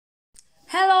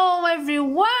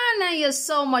everyone, and you're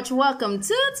so much welcome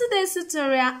to today's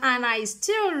tutorial, and I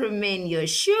still remain your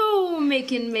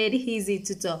shoemaking made easy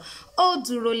tutor,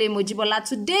 Odurole Mojibola.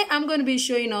 Today I'm going to be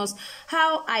showing us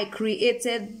how I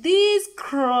created this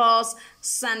cross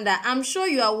sandal. I'm sure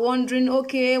you are wondering,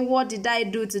 okay, what did I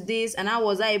do to this and how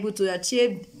was I able to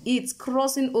achieve it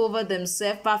crossing over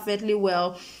themselves perfectly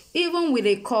well, even with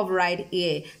a curve right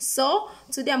here. So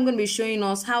today I'm going to be showing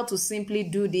us how to simply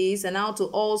do this and how to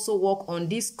also work on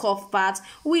this curve part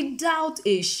without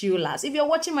a shoe last. If you're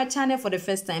watching my channel for the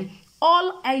first time,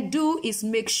 all I do is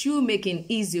make shoemaking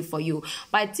easy for you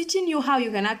by teaching you how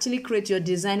you can actually create your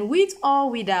design with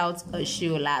or without a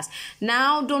shoe last.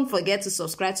 Now, don't forget to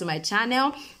subscribe to my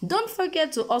channel. Don't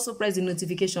forget to also press the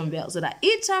notification bell so that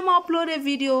each time I upload a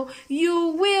video,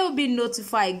 you will be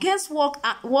notified. Guess what?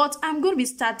 I'm going to be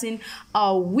starting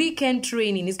a weekend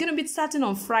training. It's going to be starting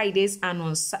on Fridays and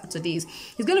on Saturdays.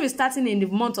 It's going to be starting in the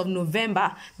month of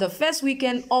November, the first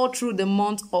weekend all through the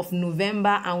month of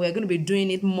November, and we're going to be doing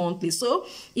it monthly. So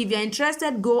if you're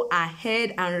interested, go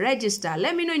ahead and register.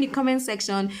 Let me know in the comment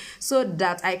section so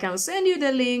that I can send you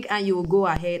the link and you will go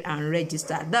ahead and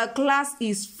register. The class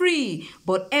is free,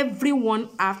 but everyone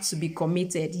has to be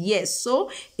committed. Yes, so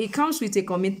it comes with a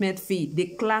commitment fee. The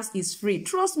class is free.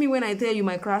 Trust me when I tell you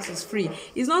my class is free.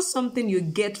 It's not something you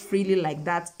get freely like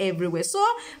that everywhere. So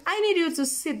I need you to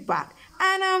sit back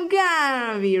and I'm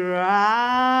gonna be right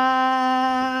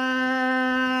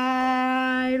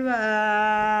back.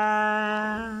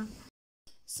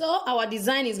 So our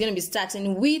design is going to be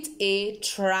starting with a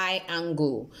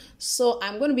triangle. So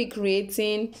I'm going to be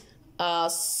creating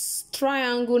a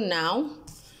triangle now.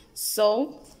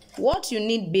 So what you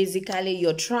need basically,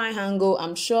 your triangle.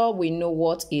 I'm sure we know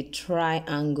what a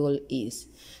triangle is.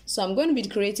 So I'm going to be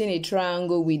creating a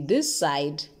triangle with this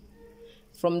side.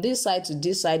 From this side to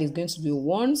this side is going to be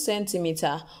 1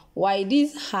 centimeter, while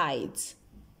this height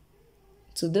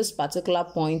to this particular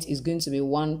point is going to be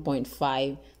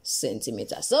 1.5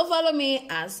 centimeters. So follow me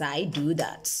as I do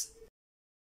that.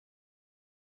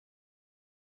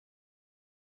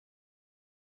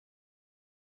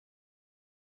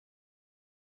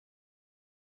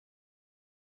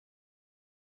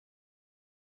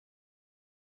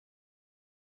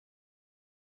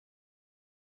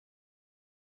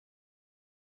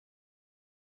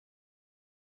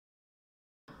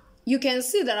 You can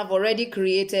see that I've already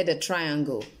created a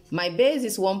triangle. My base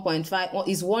is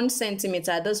 1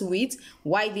 centimeter, this width,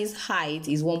 while this height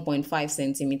is 1.5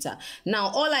 centimeter. Now,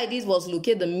 all I did was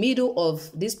locate the middle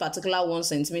of this particular 1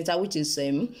 centimeter, which is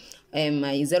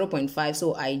 0.5,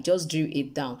 so I just drew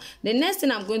it down. The next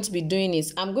thing I'm going to be doing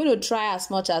is I'm going to try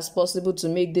as much as possible to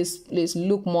make this place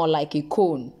look more like a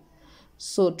cone.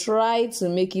 So try to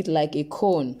make it like a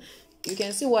cone. You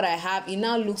can see what I have. It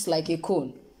now looks like a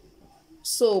cone.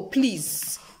 So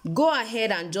please go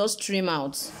ahead and just trim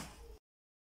out.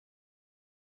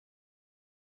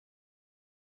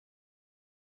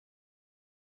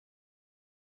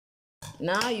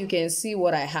 Now you can see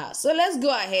what I have. So let's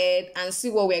go ahead and see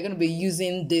what we're going to be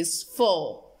using this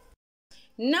for.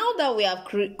 Now that we have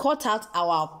cut out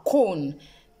our cone,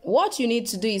 what you need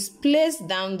to do is place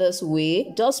down this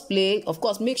way. Just play. Of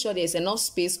course, make sure there's enough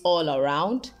space all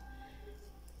around.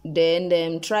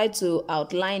 Then try to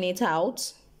outline it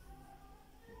out.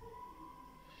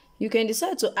 You can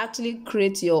decide to actually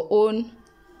create your own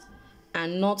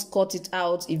and not cut it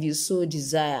out if you so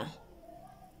desire.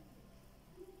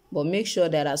 But make sure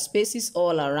there are spaces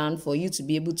all around for you to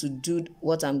be able to do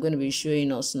what I'm going to be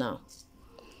showing us now.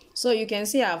 So you can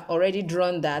see I've already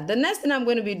drawn that. The next thing I'm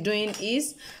going to be doing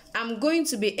is I'm going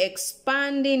to be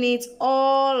expanding it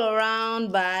all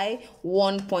around by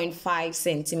 1.5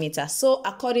 centimeters. So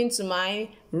according to my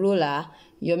ruler,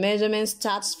 your measurement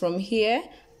starts from here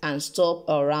and stop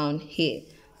around here.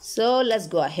 So let's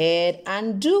go ahead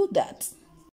and do that.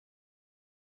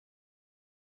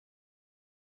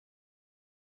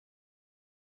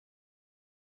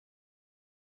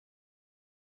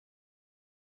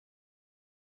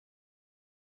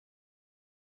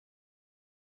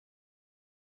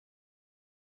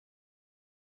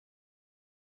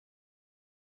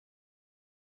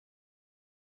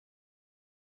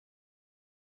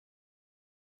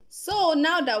 So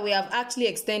now that we have actually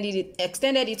extended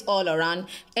it all around,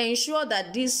 ensure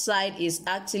that this side is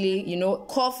actually,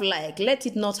 curve-like. Let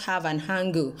it not have an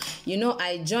angle.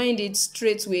 I joined it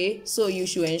straight way, so you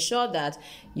should ensure that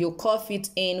you curve it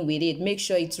in with it. Make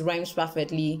sure it rhymes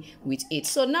perfectly with it.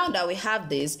 So now that we have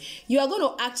this, you are going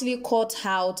to actually cut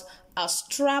out a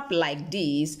strap like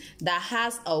this that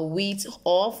has a width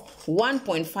of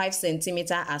 1.5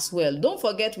 centimeter as well. Don't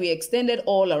forget we extended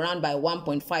all around by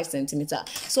 1.5 centimeter.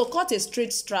 So cut a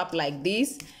straight strap like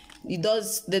this It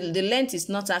does, the length is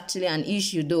not actually an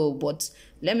issue though, but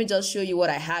let me just show you what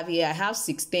I have here. I have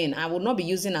 16. I will not be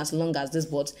using as long as this,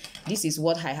 but this is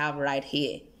what I have right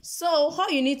here. So all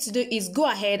you need to do is go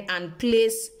ahead and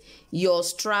place your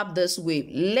strap this way.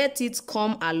 Let it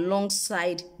come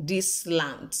alongside this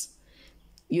slant.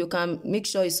 You can make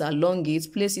sure it's along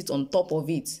it, place it on top of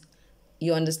it.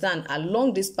 You understand?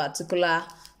 Along this particular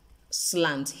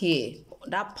slant here,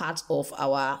 that part of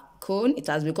our cone, it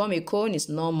has become a cone, it's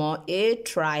no more a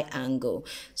triangle.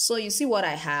 So you see what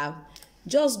I have?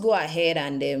 Just go ahead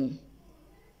and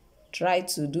try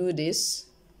to do this.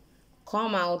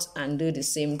 Come out and do the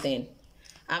same thing.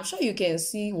 I'm sure you can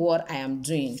see what I am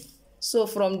doing. So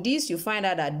from this, you find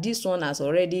out that this one has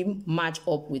already matched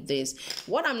up with this.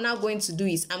 What I'm now going to do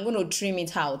is I'm going to trim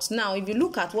it out. Now, if you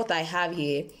look at what I have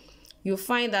here, you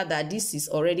find out that this is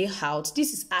already out.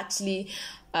 This is actually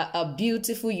a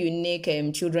beautiful, unique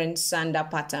children's sandal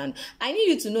pattern. I need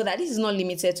you to know that this is not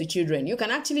limited to children. You can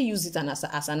actually use it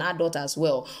as an adult as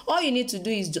well. All you need to do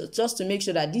is just to make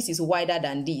sure that this is wider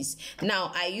than this.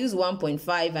 Now, I use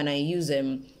 1.5 and I use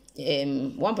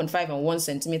 1.5 and 1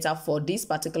 centimeter for this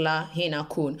particular henna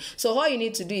cone. So all you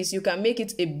need to do is you can make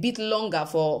it a bit longer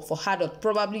for adult.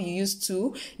 Probably you use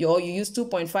 2 or you use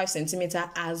 2.5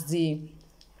 centimeter as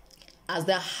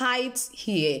the height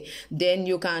here. Then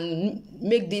you can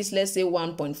make this, let's say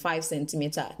 1.5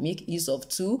 centimeter. Make use of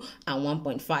 2 and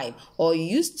 1.5, or you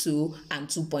use 2 and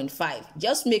 2.5.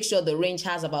 Just make sure the range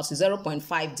has about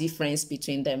 0.5 difference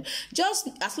between them. Just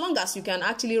as long as you can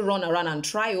actually run around and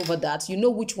try over that, you know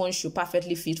which one should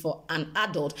perfectly fit for an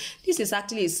adult. This is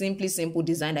actually a simple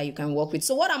design that you can work with.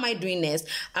 So what am I doing next?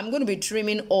 I'm going to be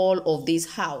trimming all of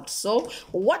this out. So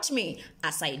watch me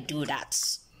as I do that.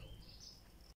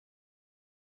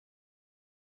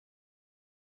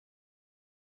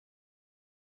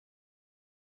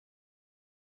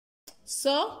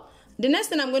 So the next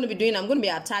thing I'm going to be doing, I'm going to be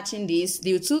attaching this,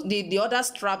 the other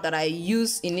strap that I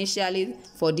used initially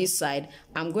for this side.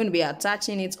 I'm going to be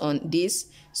attaching it on this.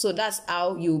 So that's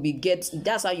how you get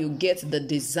the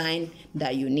design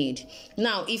that you need.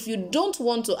 Now, if you don't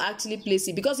want to actually place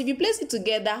it, because if you place it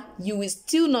together, you will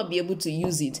still not be able to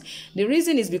use it. The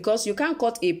reason is because you can't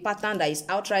cut a pattern that is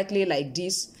outrightly like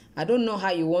this. I don't know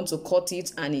how you want to cut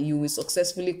it and you will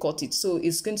successfully cut it. So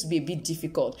it's going to be a bit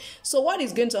difficult. So what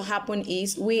is going to happen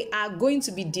is we are going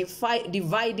to be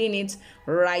dividing it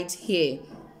right here.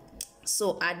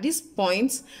 So at this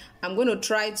point, I'm going to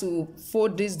try to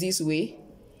fold this way.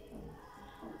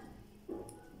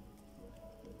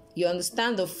 You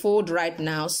understand the fold right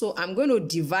now? So I'm going to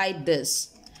divide this.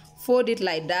 Fold it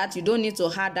like that. You don't need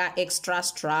to add that extra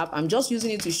strap. I'm just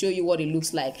using it to show you what it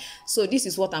looks like. So this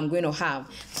is what I'm going to have.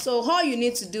 So all you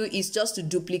need to do is just to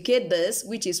duplicate this,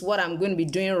 which is what I'm going to be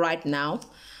doing right now.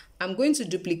 I'm going to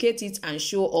duplicate it and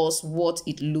show us what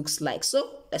it looks like.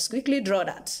 So let's quickly draw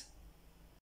that.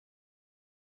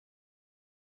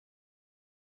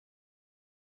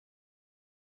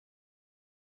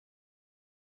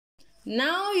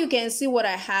 Now you can see what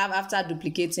I have after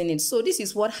duplicating it. So this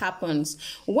is what happens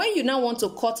when you now want to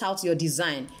cut out your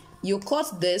design. You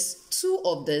cut this, 2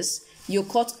 of this, you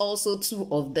cut also 2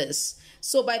 of this.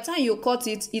 So by the time you cut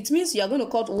it, it means you are going to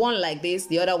cut one like this,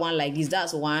 the other one like this.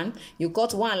 That's 1. You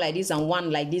cut one like this and one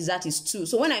like this. That is 2.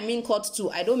 So when I mean cut 2,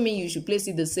 I don't mean you should place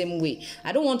it the same way.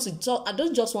 I don't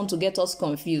just want to get us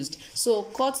confused. So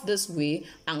cut this way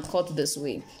and cut this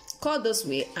way. Cut this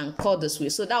way and cut this way.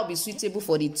 So that will be suitable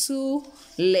for the 2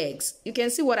 legs. You can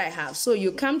see what I have. So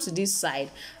you come to this side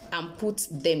and put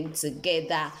them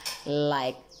together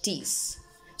like this.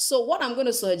 So what I'm going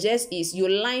to suggest is you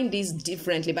line this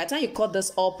differently. By the time you cut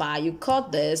this upper, you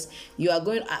cut this, you are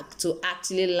going to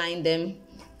actually line them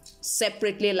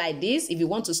separately like this. If you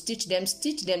want to stitch them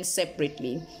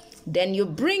separately. Then you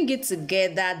bring it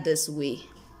together this way.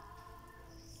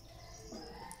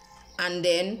 And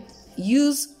then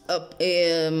use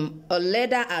a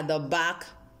leather at the back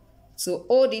to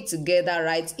hold it together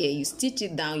right here. You stitch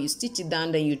it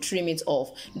down, then you trim it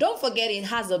off. Don't forget it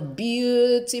has a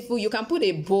beautiful, you can put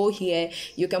a bow here,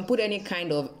 you can put any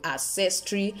kind of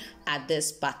accessory at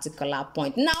this particular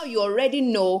point. Now you already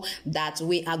know that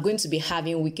we are going to be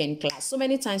having weekend class. So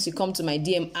many times you come to my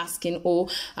DM asking, oh,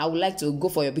 I would like to go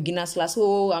for your beginners class.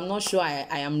 Oh, I'm not sure I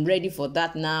am ready for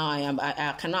that now.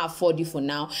 I cannot afford it for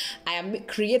now. I have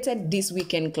created this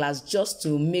weekend class just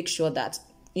to make sure that,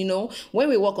 you know, when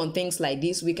we work on things like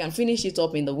this, we can finish it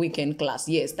up in the weekend class.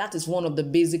 Yes, that is one of the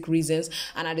basic reasons.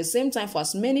 And at the same time, for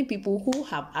as many people who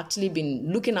have actually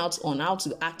been looking out on how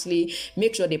to actually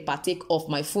make sure they partake of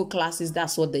my full classes,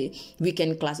 that's what the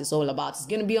weekend class is all about. It's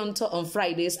going to be on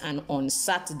Fridays and on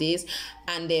Saturdays.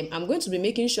 And I'm going to be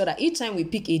making sure that each time we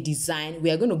pick a design, we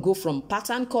are going to go from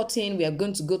pattern cutting, we are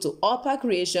going to go to upper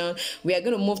creation, we are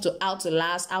going to move to out to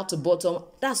last, out to bottom.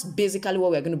 That's basically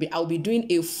what we're going to be. I'll be doing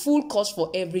a full course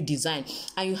for every design,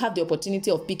 and you have the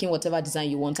opportunity of picking whatever design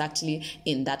you want actually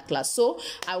in that class. So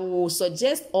I will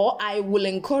suggest, or I will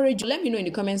encourage you, let me know in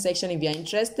the comment section if you're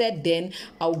interested. Then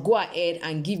I'll go ahead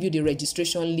and give you the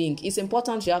registration link. It's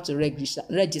important you have to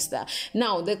register.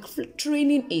 Now the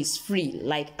training is free.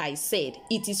 Like I said,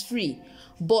 it is free,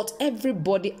 but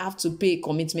everybody have to pay a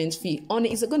commitment fee.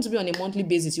 It's going to be on a monthly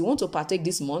basis. You want to partake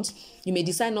this month, you may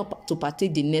decide not to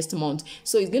partake the next month.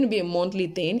 So it's going to be a monthly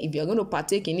thing. If you're going to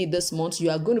partake in it this month, you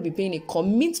are going to be paying a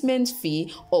commitment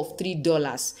fee of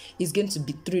 $3. It's going to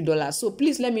be $3. So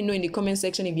please let me know in the comment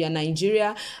section. If you're in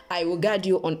Nigeria, I will guide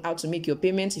you on how to make your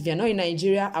payments. If you're not in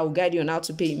Nigeria, I will guide you on how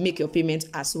to make your payment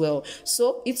as well.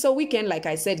 So it's a weekend, like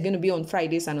I said, going to be on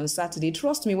Fridays and on Saturday.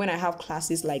 Trust me, when I have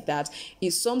classes like that,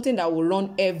 it's something that will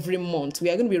run every month. We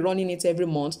are going to be running it every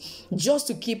month just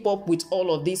to keep up with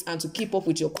all of this and to keep up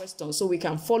with your questions, so we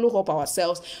can follow up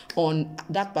ourselves on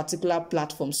that particular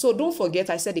platform. So don't forget,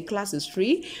 I said the class is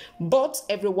free, but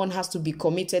everyone has to be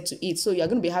committed to it. So you're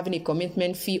going to be having a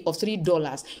commitment fee of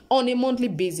 $3 on a monthly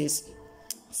basis.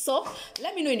 So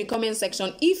let me know in the comment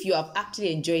section if you have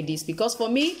actually enjoyed this, because for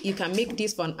me, you can make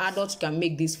this for an adult, you can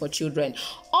make this for children.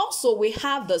 Also, we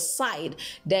have the side.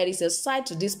 There is a side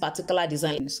to this particular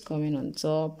design. It's coming on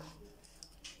top.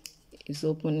 It's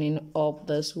opening up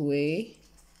this way.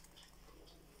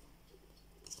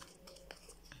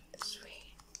 This way.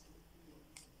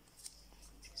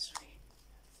 This way.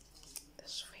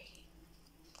 This way.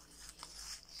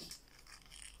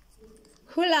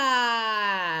 Hula!